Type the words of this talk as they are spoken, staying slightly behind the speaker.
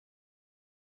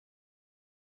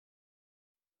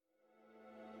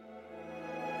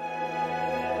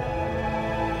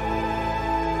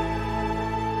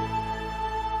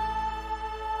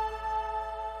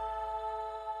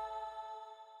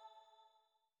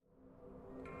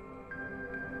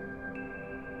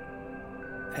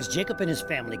As Jacob and his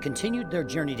family continued their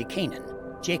journey to Canaan,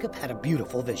 Jacob had a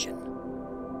beautiful vision.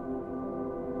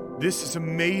 This is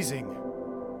amazing.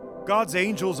 God's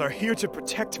angels are here to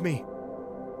protect me.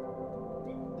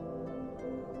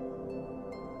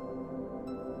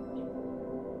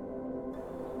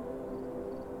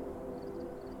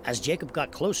 As Jacob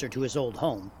got closer to his old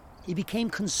home, he became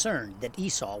concerned that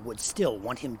Esau would still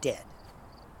want him dead.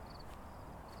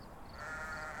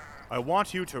 I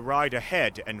want you to ride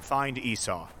ahead and find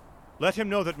Esau. Let him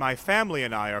know that my family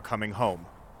and I are coming home,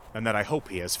 and that I hope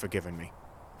he has forgiven me.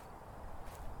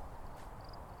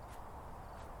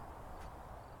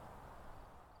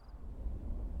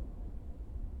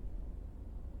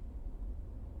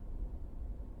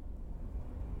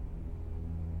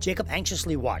 Jacob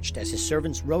anxiously watched as his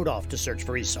servants rode off to search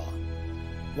for Esau.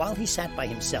 While he sat by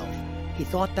himself, he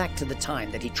thought back to the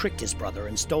time that he tricked his brother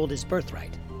and stole his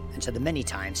birthright, and to the many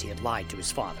times he had lied to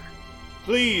his father.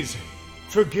 Please,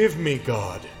 forgive me,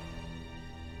 God.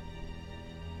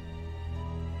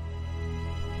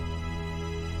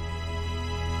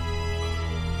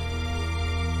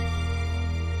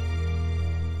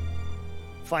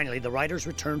 Finally, the riders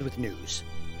returned with news.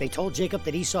 They told Jacob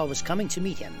that Esau was coming to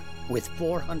meet him with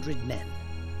 400 men.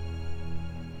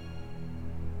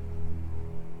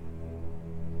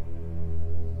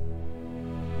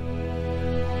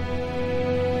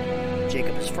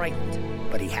 Jacob is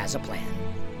frightened, but he has a plan.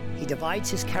 He divides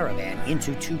his caravan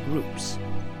into 2 groups.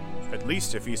 At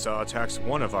least if Esau attacks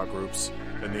one of our groups,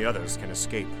 then the others can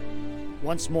escape.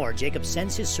 Once more, Jacob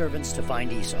sends his servants to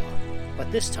find Esau,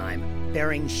 but this time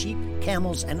bearing sheep,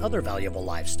 camels, and other valuable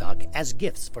livestock as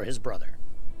gifts for his brother.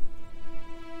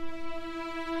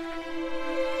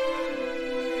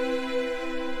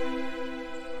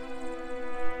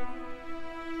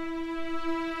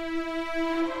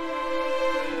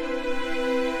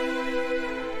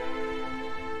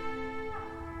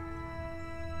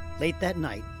 Late that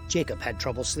night, Jacob had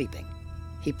trouble sleeping.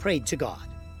 He prayed to God.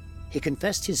 He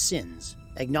confessed his sins,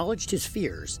 acknowledged his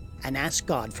fears, and asked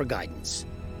God for guidance.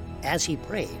 As he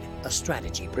prayed, a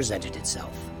strategy presented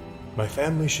itself. My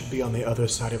family should be on the other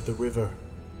side of the river.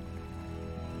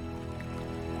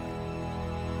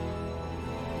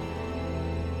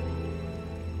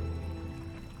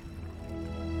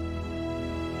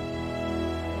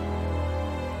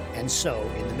 And so,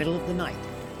 in the middle of the night,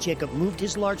 Jacob moved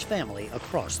his large family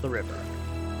across the river.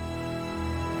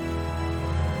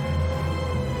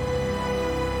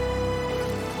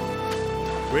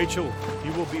 Rachel,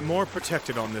 you will be more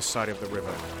protected on this side of the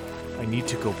river. I need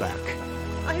to go back.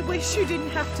 I wish you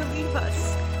didn't have to leave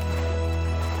us.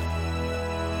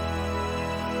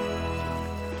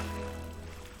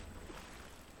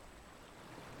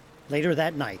 Later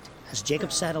that night, as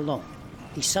Jacob sat alone,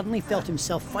 he suddenly felt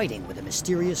himself fighting with a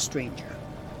mysterious stranger.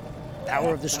 The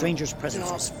power of the stranger's presence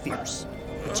was fierce,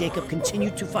 but Jacob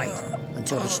continued to fight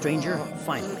until the stranger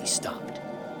finally stopped.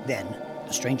 Then,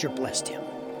 the stranger blessed him.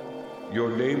 Your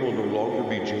name will no longer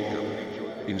be Jacob.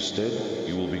 Instead,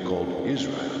 you will be called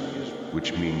Israel,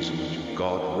 which means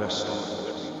God rested.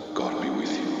 God be with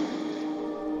you.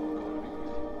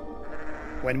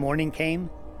 When morning came,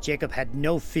 Jacob had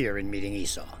no fear in meeting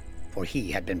Esau, for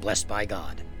he had been blessed by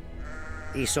God.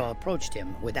 Esau approached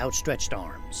him with outstretched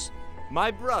arms. My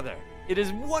brother, it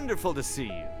is wonderful to see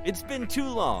you. It's been too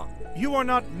long. You are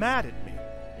not mad at me.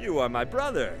 You are my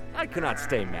brother. I cannot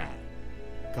stay mad.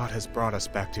 God has brought us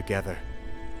back together.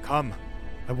 Come,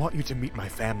 I want you to meet my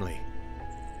family.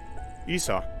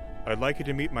 Esau, I'd like you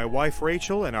to meet my wife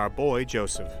Rachel and our boy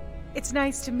Joseph. It's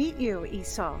nice to meet you,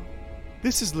 Esau.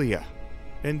 This is Leah,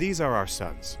 and these are our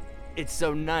sons. It's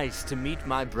so nice to meet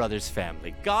my brother's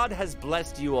family. God has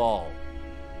blessed you all.